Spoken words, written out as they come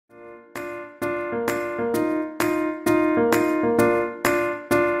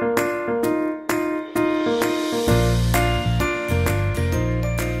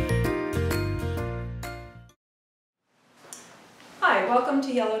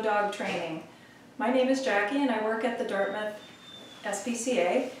Yellow Dog Training. My name is Jackie and I work at the Dartmouth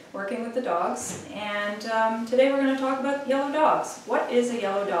SPCA, working with the dogs, and today we're going to talk about yellow dogs. What is a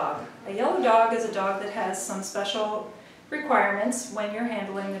yellow dog? A yellow dog is a dog that has some special requirements when you're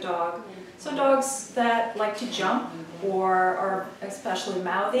handling the dog. So dogs that like to jump or are especially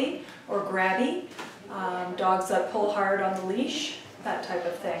mouthy or grabby, dogs that pull hard on the leash, that type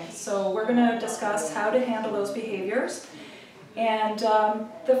of thing. So we're going to discuss how to handle those behaviors. And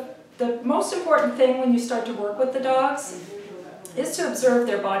the most important thing when you start to work with the dogs is to observe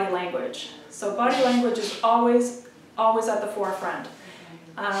their body language. So body language is always at the forefront.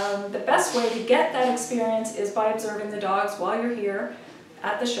 The best way to get that experience is by observing the dogs while you're here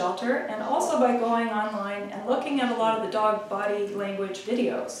at the shelter, and also by going online and looking at a lot of the dog body language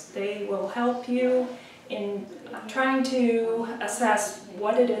videos. They will help you in trying to assess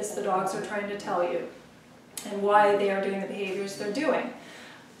what it is the dogs are trying to tell you and why they are doing the behaviors they're doing.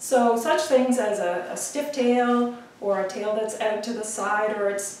 So such things as a stiff tail, or a tail that's out to the side, or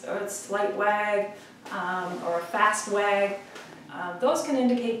its slight wag, or a fast wag, those can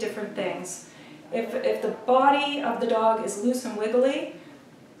indicate different things. If the body of the dog is loose and wiggly,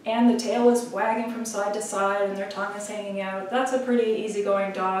 and the tail is wagging from side to side and their tongue is hanging out, that's a pretty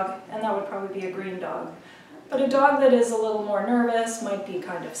easygoing dog, and that would probably be a green dog. But a dog that is a little more nervous might be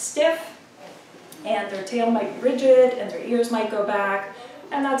kind of stiff, and their tail might be rigid, and their ears might go back,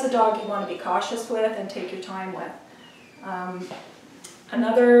 and that's a dog you want to be cautious with and take your time with.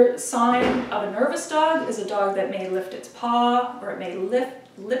 Another sign of a nervous dog is a dog that may lift its paw, or it may lip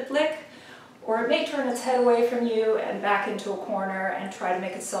lick, or it may turn its head away from you and back into a corner and try to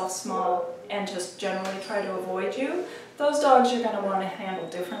make itself small and just generally try to avoid you. Those dogs you're going to want to handle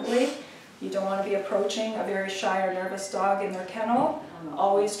differently. You don't want to be approaching a very shy or nervous dog in their kennel.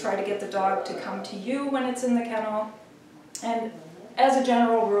 Always try to get the dog to come to you when it's in the kennel. And as a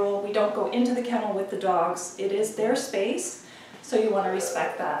general rule, we don't go into the kennel with the dogs. It is their space, so you want to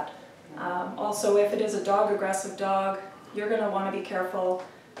respect that. Also, if it is a dog-aggressive dog, you're going to want to be careful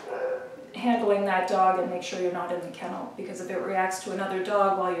handling that dog and make sure you're not in the kennel, because if it reacts to another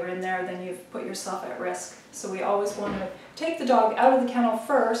dog while you're in there, then you've put yourself at risk. So we always want to take the dog out of the kennel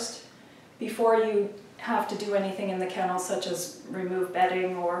first before you have to do anything in the kennel, such as remove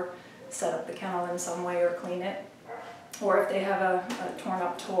bedding or set up the kennel in some way or clean it, or if they have a torn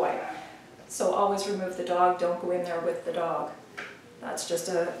up toy. So always remove the dog, don't go in there with the dog. That's just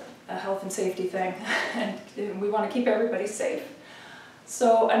a health and safety thing, and we want to keep everybody safe.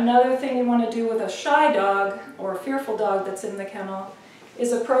 So another thing you want to do with a shy dog or a fearful dog that's in the kennel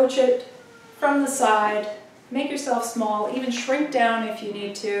is approach it from the side, make yourself small, even shrink down if you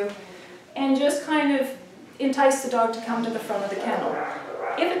need to, and just kind of entice the dog to come to the front of the kennel.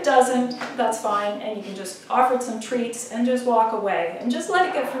 If it doesn't, that's fine, and you can just offer it some treats and just walk away. And just let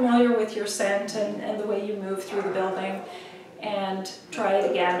it get familiar with your scent and the way you move through the building, and try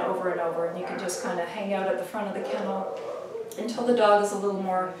it again over and over. And you can just kind of hang out at the front of the kennel until the dog is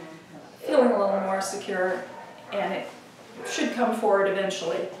feeling a little more secure, and it should come forward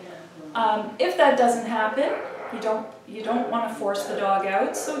eventually. If that doesn't happen, you don't want to force the dog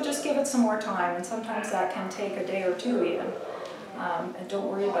out, so just give it some more time, and sometimes that can take a day or two even. And don't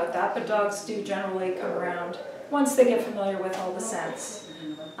worry about that, but dogs do generally come around once they get familiar with all the scents.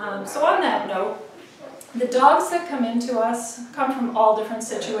 So on that note, the dogs that come into us come from all different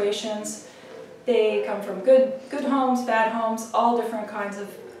situations. They come from good homes, bad homes, all different kinds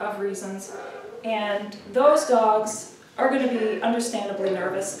of reasons. And those dogs are going to be understandably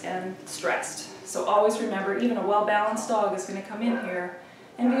nervous and stressed. So always remember, even a well-balanced dog is going to come in here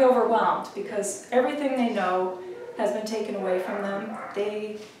and be overwhelmed, because everything they know has been taken away from them.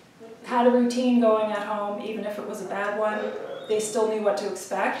 They had a routine going at home, even if it was a bad one. They still knew what to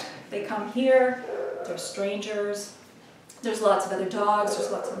expect. They come here, they're strangers, there's lots of other dogs,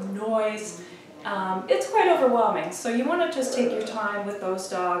 there's lots of noise. It's quite overwhelming, so you want to just take your time with those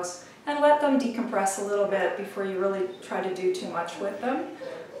dogs and let them decompress a little bit before you really try to do too much with them.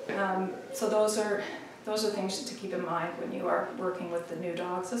 So those are things to keep in mind when you are working with the new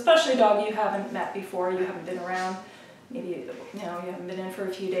dogs, especially a dog you haven't met before, you haven't been around, maybe you haven't been in for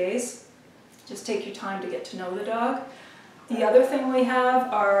a few days. Just take your time to get to know the dog. The other thing we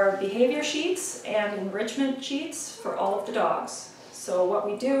have are behavior sheets and enrichment sheets for all of the dogs. So what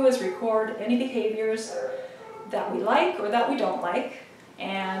we do is record any behaviors that we like or that we don't like,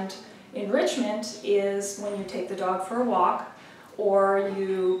 and enrichment is when you take the dog for a walk, or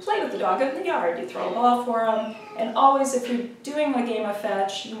you play with the dog out in the yard. You throw a ball for them, and always, if you're doing a game of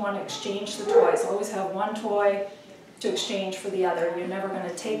fetch, you want to exchange the toys. Always have one toy to exchange for the other. You're never going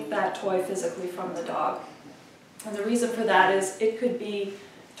to take that toy physically from the dog. And the reason for that is it could be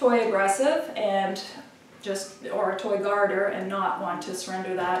toy aggressive and or a toy guarder and not want to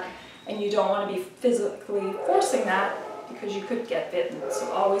surrender that, and you don't want to be physically forcing that because you could get bitten.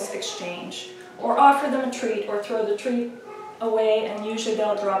 So always exchange, or offer them a treat or throw the treat away, and usually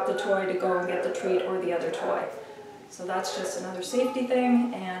they'll drop the toy to go and get the treat or the other toy. So that's just another safety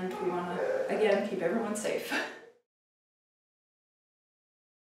thing, and we want to, again, keep everyone safe.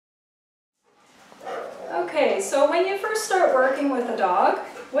 Okay, so when you first start working with a dog,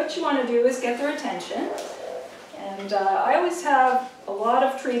 what you want to do is get their attention. And I always have a lot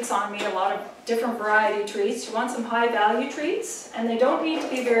of treats on me, a lot of different variety treats. You want some high value treats, and they don't need to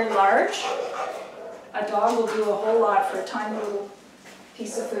be very large. A dog will do a whole lot for a tiny little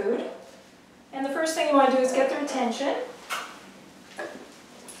piece of food. And the first thing you want to do is get their attention.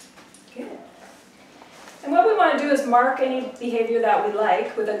 Good. And what we want to do is mark any behavior that we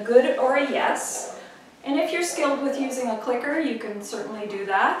like with a good or a yes. And if you're skilled with using a clicker, you can certainly do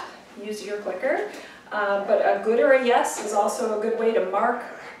that. Use your clicker. But a good or a yes is also a good way to mark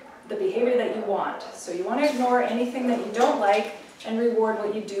the behavior that you want. So you want to ignore anything that you don't like and reward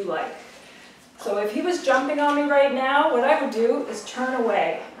what you do like. So if he was jumping on me right now, what I would do is turn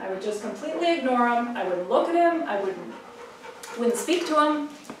away. I would just completely ignore him. I wouldn't look at him. I wouldn't speak to him.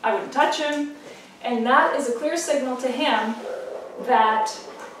 I wouldn't touch him. And that is a clear signal to him that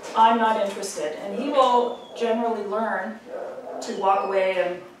I'm not interested. And he will generally learn to walk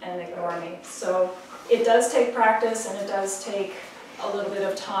away and ignore me. So it does take practice, and it does take a little bit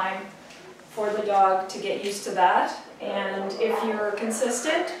of time for the dog to get used to that. And if you're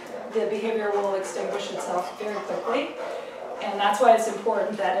consistent, the behavior will extinguish itself very quickly. And that's why it's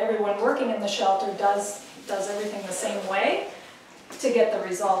important that everyone working in the shelter does everything the same way to get the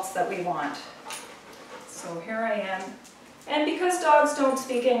results that we want. So here I am. And because dogs don't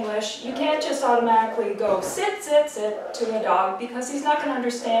speak English, you can't just automatically go sit, sit, sit to a dog, because he's not going to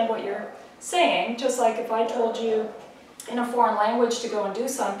understand what you're saying. Just like if I told you in a foreign language to go and do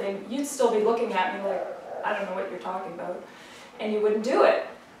something, you'd still be looking at me like, I don't know what you're talking about, and you wouldn't do it.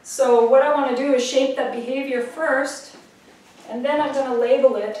 So what I want to do is shape that behavior first, and then I'm going to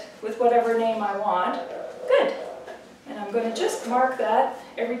label it with whatever name I want. Good. And I'm going to just mark that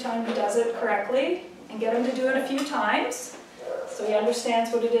every time he does it correctly, and get him to do it a few times so he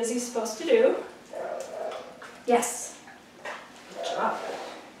understands what it is he's supposed to do. Yes. Good job.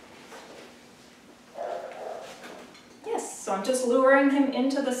 Yes, so I'm just luring him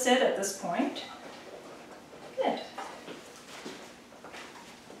into the sit at this point. Good.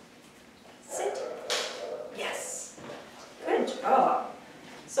 Sit. Yes. Good job.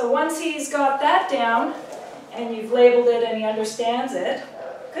 So once he's got that down, and you've labeled it and he understands it,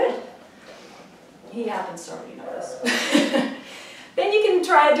 good. He happens to already know this. Then you can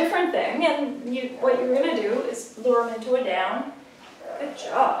try a different thing, and what you're going to do is lure him into a down. Good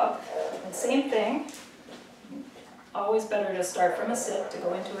job. And same thing. Always better to start from a sit to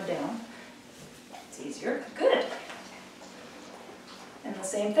go into a down. It's easier. Good. And the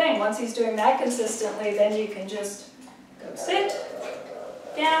same thing. Once he's doing that consistently, then you can just go sit,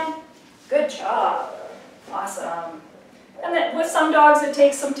 down. Good job. Awesome. And then with some dogs it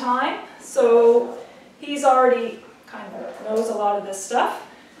takes some time, so he's already kind of knows a lot of this stuff.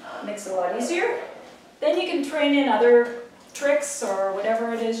 Makes it a lot easier. Then you can train in other tricks or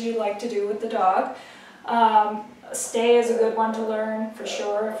whatever it is you like to do with the dog. Stay is a good one to learn for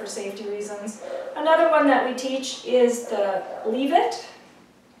sure, for safety reasons. Another one that we teach is the leave it,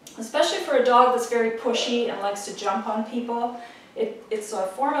 especially for a dog that's very pushy and likes to jump on people. It's a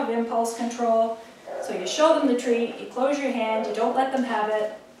form of impulse control. So you show them the treat, you close your hand, you don't let them have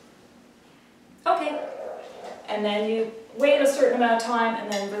it. Okay. And then you wait a certain amount of time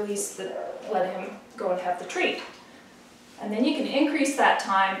and then let him go and have the treat. And then you can increase that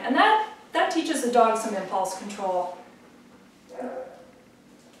time, and that teaches the dog some impulse control.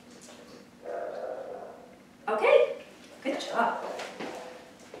 Okay, good job.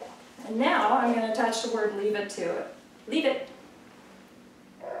 And now I'm going to attach the word leave it to it. Leave it.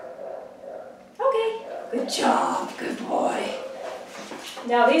 Okay, good job, good boy.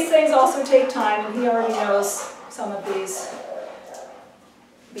 Now these things also take time, and he already knows some of these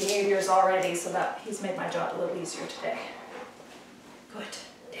behaviors already, so that he's made my job a little easier today. Good,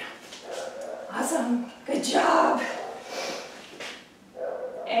 down. Awesome, good job.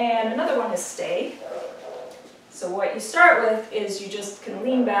 And another one is stay. So what you start with is you just can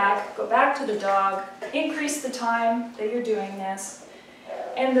lean back, go back to the dog, increase the time that you're doing this.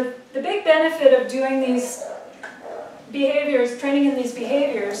 And the big benefit of doing these behaviors, training in these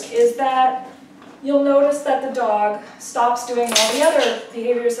behaviors, is that you'll notice that the dog stops doing all the other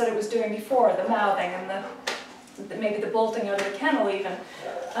behaviors that it was doing before, the mouthing and maybe the bolting out of the kennel even.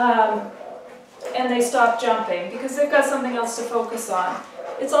 and they stop jumping because they've got something else to focus on.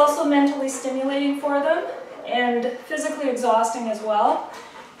 It's also mentally stimulating for them and physically exhausting as well.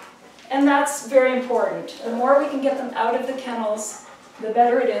 And that's very important. The more we can get them out of the kennels, the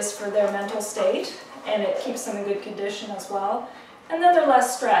better it is for their mental state, and it keeps them in good condition as well. And then they're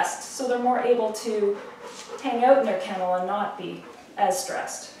less stressed, so they're more able to hang out in their kennel and not be as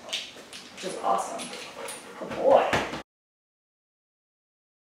stressed, which is awesome. Good boy.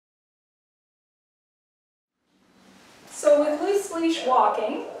 So with loose leash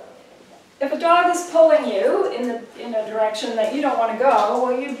walking, if a dog is pulling you in a direction that you don't want to go,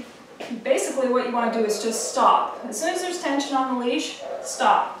 well, basically what you want to do is just stop. As soon as there's tension on the leash,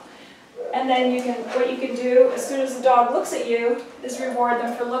 stop. And then what you can do as soon as the dog looks at you is reward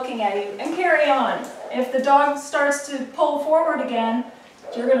them for looking at you and carry on. If the dog starts to pull forward again,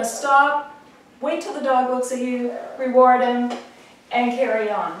 you're going to stop, wait till the dog looks at you, reward him, and carry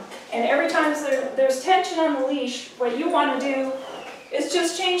on. And every time there's tension on the leash, what you want to do is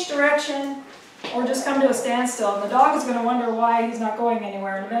just change direction or just come to a standstill. And the dog is going to wonder why he's not going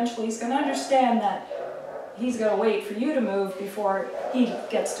anywhere. And eventually he's going to understand that he's going to wait for you to move before he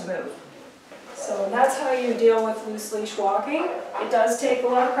gets to move. So that's how you deal with loose leash walking. It does take a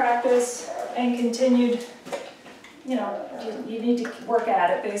lot of practice and continued, you need to work at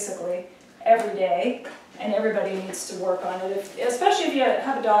it basically every day, and everybody needs to work on it, especially if you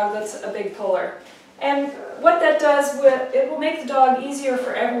have a dog that's a big puller. And what that does, it will make the dog easier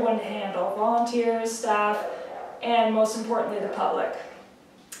for everyone to handle, volunteers, staff, and most importantly the public.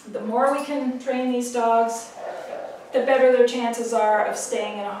 The more we can train these dogs, the better their chances are of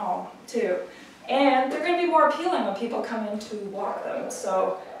staying in a home too. And they're going to be more appealing when people come in to walk them.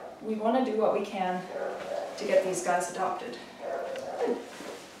 So we want to do what we can to get these guys adopted.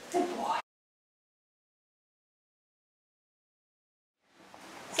 Good boy.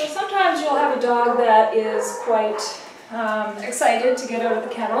 So sometimes you'll have a dog that is quite excited to get out of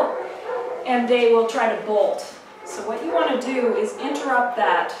the kennel, and they will try to bolt. So what you want to do is interrupt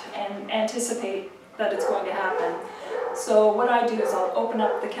that and anticipate that it's going to happen. So what I do is I'll open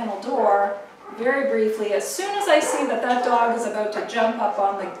up the kennel door very briefly. As soon as I see that that dog is about to jump up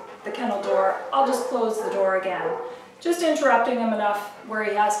on the kennel door, I'll just close the door again. Just interrupting him enough where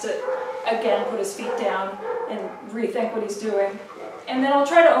he has to, again, put his feet down and rethink what he's doing. And then I'll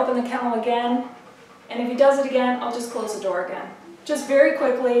try to open the kennel again, and if he does it again, I'll just close the door again. Just very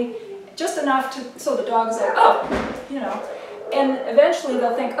quickly, just enough so the dog is like, oh, and eventually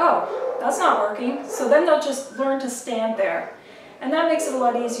they'll think, oh, that's not working, so then they'll just learn to stand there. And that makes it a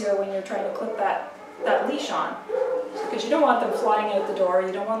lot easier when you're trying to clip that leash on, because you don't want them flying out the door,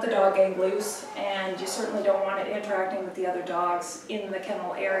 you don't want the dog getting loose, and you certainly don't want it interacting with the other dogs in the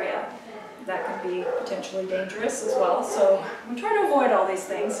kennel area. That can be potentially dangerous as well, so we try to avoid all these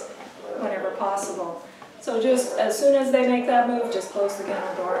things whenever possible. So just as soon as they make that move, just close the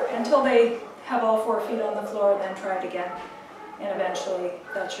kennel door until they have all 4 feet on the floor, then try it again, and eventually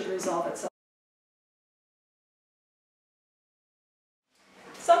that should resolve itself.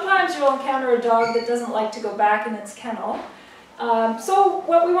 Sometimes you'll encounter a dog that doesn't like to go back in its kennel. So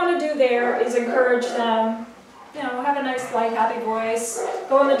what we want to do there is encourage them, have a nice, light, happy voice,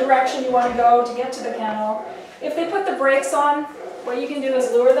 go in the direction you want to go to get to the kennel. If they put the brakes on, what you can do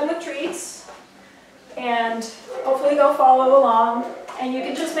is lure them with treats, and hopefully they'll follow along. And you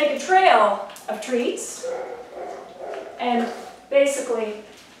can just make a trail of treats, and basically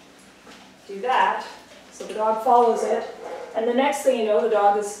do that, so the dog follows it. And the next thing you know, the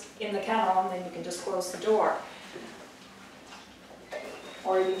dog is in the kennel, and then you can just close the door.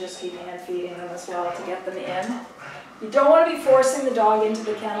 Or you can just keep hand feeding them as well to get them in. You don't want to be forcing the dog into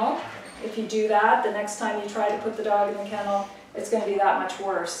the kennel. If you do that, the next time you try to put the dog in the kennel, it's going to be that much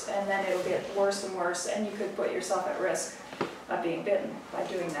worse, and then it'll get worse and worse, and you could put yourself at risk of being bitten by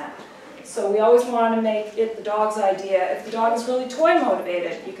doing that. So we always want to make it the dog's idea. If the dog is really toy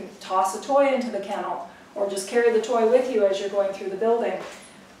motivated, you can toss a toy into the kennel, or just carry the toy with you as you're going through the building.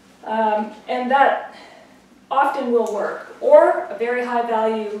 And that often will work. Or a very high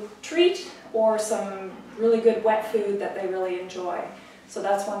value treat, or some really good wet food that they really enjoy. So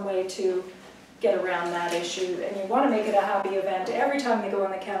that's one way to get around that issue. And you want to make it a happy event every time they go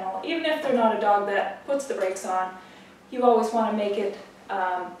in the kennel. Even if they're not a dog that puts the brakes on, you always want to make it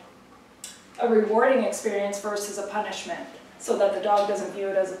a rewarding experience versus a punishment, so that the dog doesn't view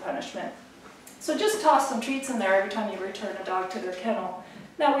it as a punishment. So just toss some treats in there every time you return a dog to their kennel.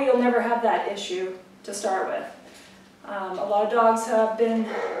 That way you'll never have that issue to start with. A lot of dogs have been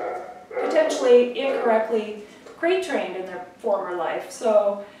potentially incorrectly crate trained in their former life,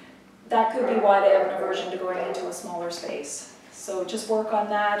 so that could be why they have an aversion to going into a smaller space. So just work on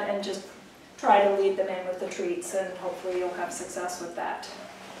that and just try to lead them in with the treats, and hopefully you'll have success with that.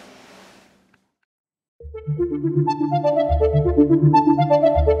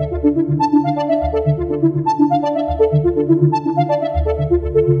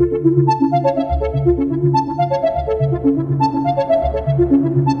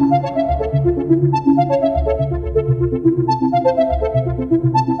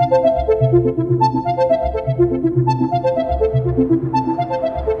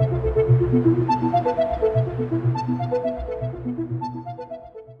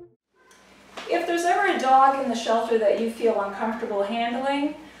 If there's ever a dog in the shelter that you feel uncomfortable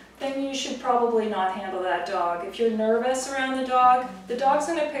handling, then you should probably not handle that dog. If you're nervous around the dog's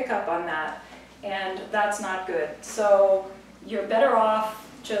going to pick up on that, and that's not good. So you're better off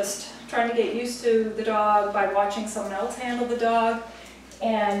just trying to get used to the dog by watching someone else handle the dog,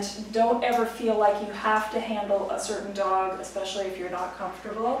 and don't ever feel like you have to handle a certain dog, especially if you're not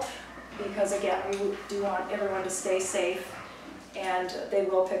comfortable, because again, we do want everyone to stay safe, and they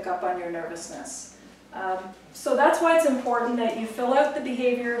will pick up on your nervousness. So that's why it's important that you fill out the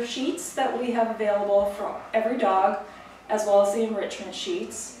behavior sheets that we have available for every dog, as well as the enrichment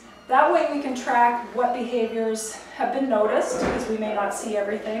sheets. That way we can track what behaviors have been noticed, because we may not see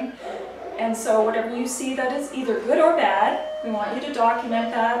everything. And so whatever you see that is either good or bad, we want you to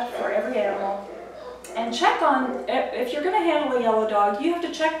document that for every animal. And check on, if you're going to handle a yellow dog, you have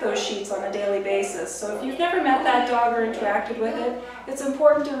to check those sheets on a daily basis. So if you've never met that dog or interacted with it, it's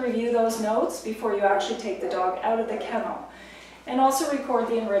important to review those notes before you actually take the dog out of the kennel. And also record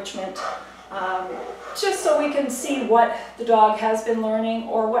the enrichment, just so we can see what the dog has been learning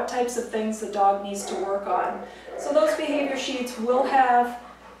or what types of things the dog needs to work on. So those behavior sheets will have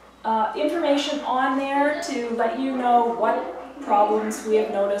information on there to let you know what problems we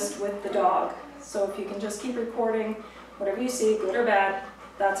have noticed with the dog. So if you can just keep recording whatever you see, good or bad,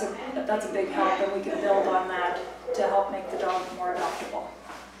 that's a big help, and we can build on that to help make the dog more adoptable.